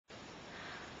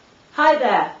Hi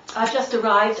there, I've just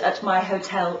arrived at my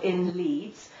hotel in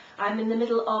Leeds. I'm in the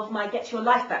middle of my Get Your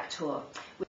Life Back tour,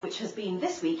 which has been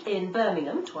this week in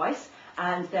Birmingham twice,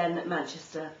 and then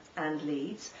Manchester and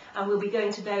Leeds. And we'll be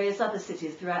going to various other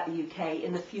cities throughout the UK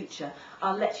in the future.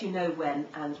 I'll let you know when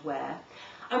and where.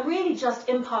 I'm really just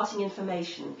imparting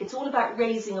information. It's all about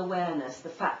raising awareness, the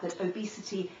fact that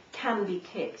obesity can be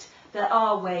kicked. There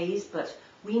are ways, but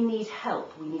we need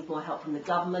help. We need more help from the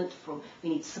government, we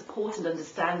need support and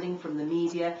understanding from the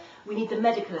media. We need the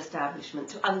medical establishment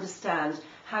to understand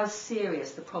how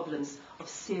serious the problems of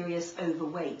serious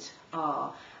overweight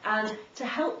are, and to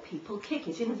help people kick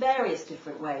it in various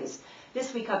different ways.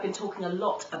 This week I've been talking a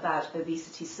lot about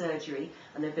obesity surgery,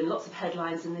 and there have been lots of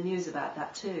headlines in the news about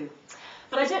that too.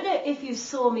 But I don't know if you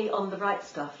saw me on The Right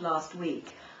Stuff last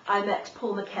week. I met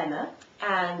McKenna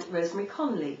and Rosemary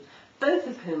Conley, both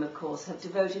of whom, of course, have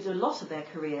devoted a lot of their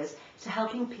careers to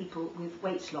helping people with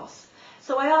weight loss.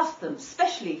 So I asked them,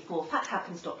 especially for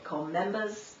fathappens.com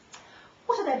members,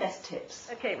 what are their best tips?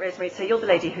 Okay, Rosemary, so you're the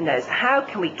lady who knows. How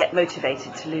can we get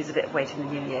motivated to lose a bit of weight in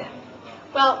the new year?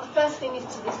 Well, the first thing is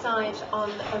to decide on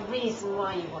a reason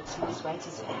why you want to lose weight.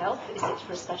 Is it health? Is it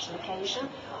for a special occasion?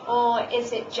 Or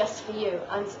is it just for you?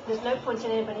 And there's no point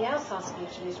in anybody else asking you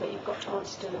to lose weight. You've got to want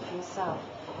to do it for yourself.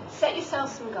 Set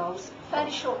yourself some goals,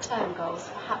 fairly short-term goals,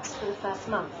 perhaps for the first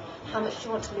month. How much do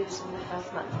you want to lose in the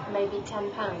first month? Maybe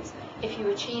 £10. If you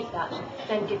achieve that,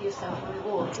 then give yourself a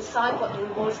reward. Decide what the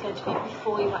reward is going to be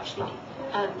before you actually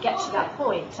get to that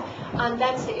point, and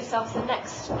then set yourself the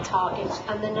next target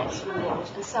and the next reward,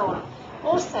 and so on.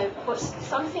 Also, put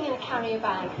something in a carrier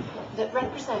bag that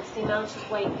represents the amount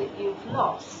of weight that you've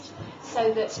lost,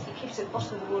 so that you keep it at the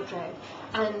bottom of the wardrobe,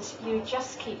 and you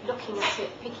just keep looking at it,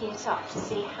 picking it up to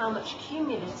see how much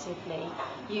cumulatively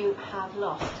you have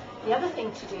lost. The other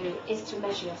thing to do is to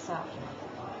measure yourself.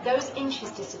 Those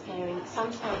inches disappearing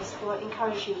sometimes will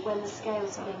encourage you when the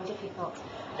scales are being difficult.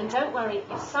 And don't worry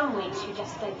if some weeks you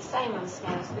just stay the same on the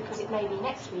scales, because it may be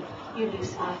next week you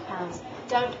lose 5 pounds.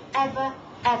 Don't ever,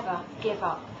 ever give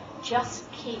up.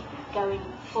 Just keep going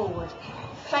forward.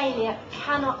 Failure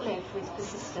cannot live with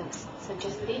persistence. So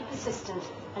just be persistent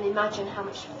and imagine how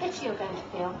much fitter you're going to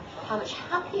feel, how much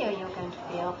happier you're going to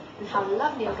feel, and how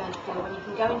lovely you're going to feel when you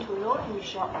can go into an ordinary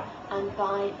shop and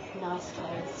buy nice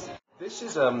clothes. This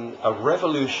is a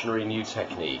revolutionary new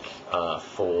technique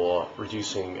for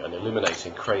reducing and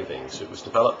eliminating cravings. It was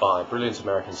developed by a brilliant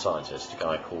American scientist, a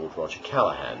guy called Roger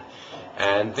Callahan.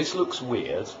 And this looks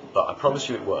weird, but I promise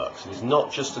you it works. It is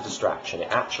not just a distraction,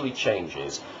 it actually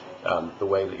changes the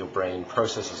way that your brain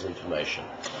processes information.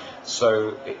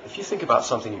 So if you think about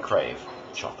something you crave,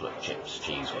 chocolate, chips,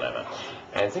 cheese, whatever,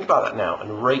 and think about that now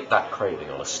and rate that craving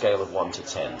on a scale of 1 to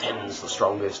 10. 10's the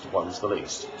strongest, 1's the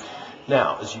least.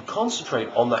 Now, as you concentrate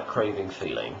on that craving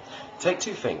feeling, take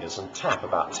 2 fingers and tap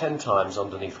about 10 times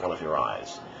underneath one of your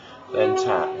eyes. Then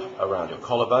tap around your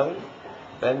collarbone,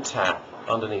 then tap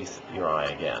underneath your eye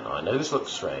again. I know this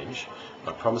looks strange,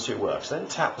 but I promise you it works. Then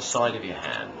tap the side of your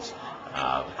hand,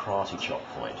 the karate chop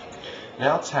point.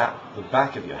 Now tap the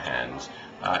back of your hand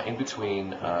in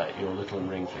between your little and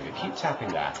ring finger. Keep tapping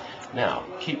that. Now,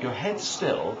 keep your head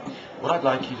still. What I'd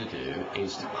like you to do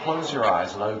is to close your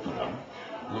eyes and open them.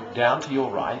 Look down to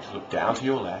your right, look down to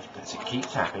your left, that's it, keep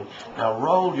tapping. Now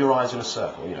roll your eyes in a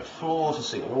circle, floor to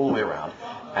ceiling, all the way around,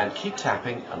 and keep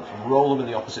tapping and roll them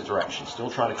in the opposite direction, still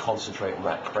trying to concentrate on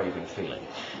that craving feeling.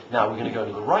 Now we're going to go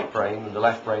to the right brain, and the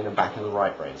left brain, and back into the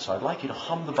right brain. So I'd like you to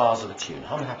hum the bars of the tune.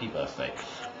 Hum Happy Birthday.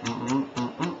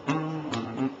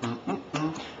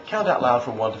 Count out loud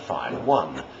from 1 to 5.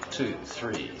 1, 2,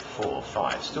 3, 4,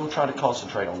 5. Still trying to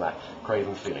concentrate on that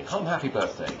craving feeling. Hum Happy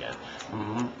Birthday again.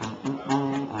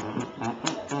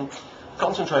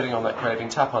 Concentrating on that craving.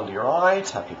 Tap under your eye,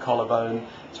 tap your collarbone,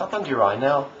 tap under your eye.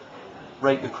 Now,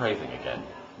 rate your craving again.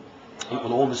 It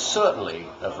will almost certainly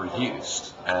have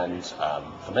reduced, and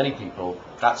for many people,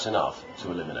 that's enough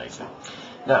to eliminate it.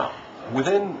 Now,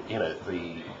 within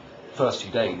the first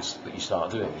few days that you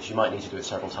start doing this, you might need to do it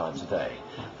several times a day,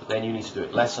 but then you need to do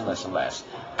it less and less and less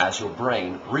as your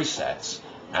brain resets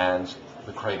and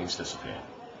the cravings disappear.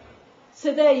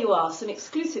 So there you are, some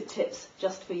exclusive tips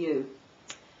just for you.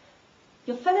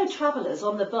 Your fellow travellers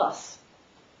on the bus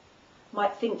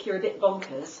might think you're a bit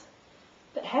bonkers,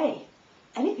 but hey,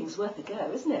 anything's worth a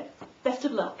go, isn't it? Best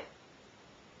of luck.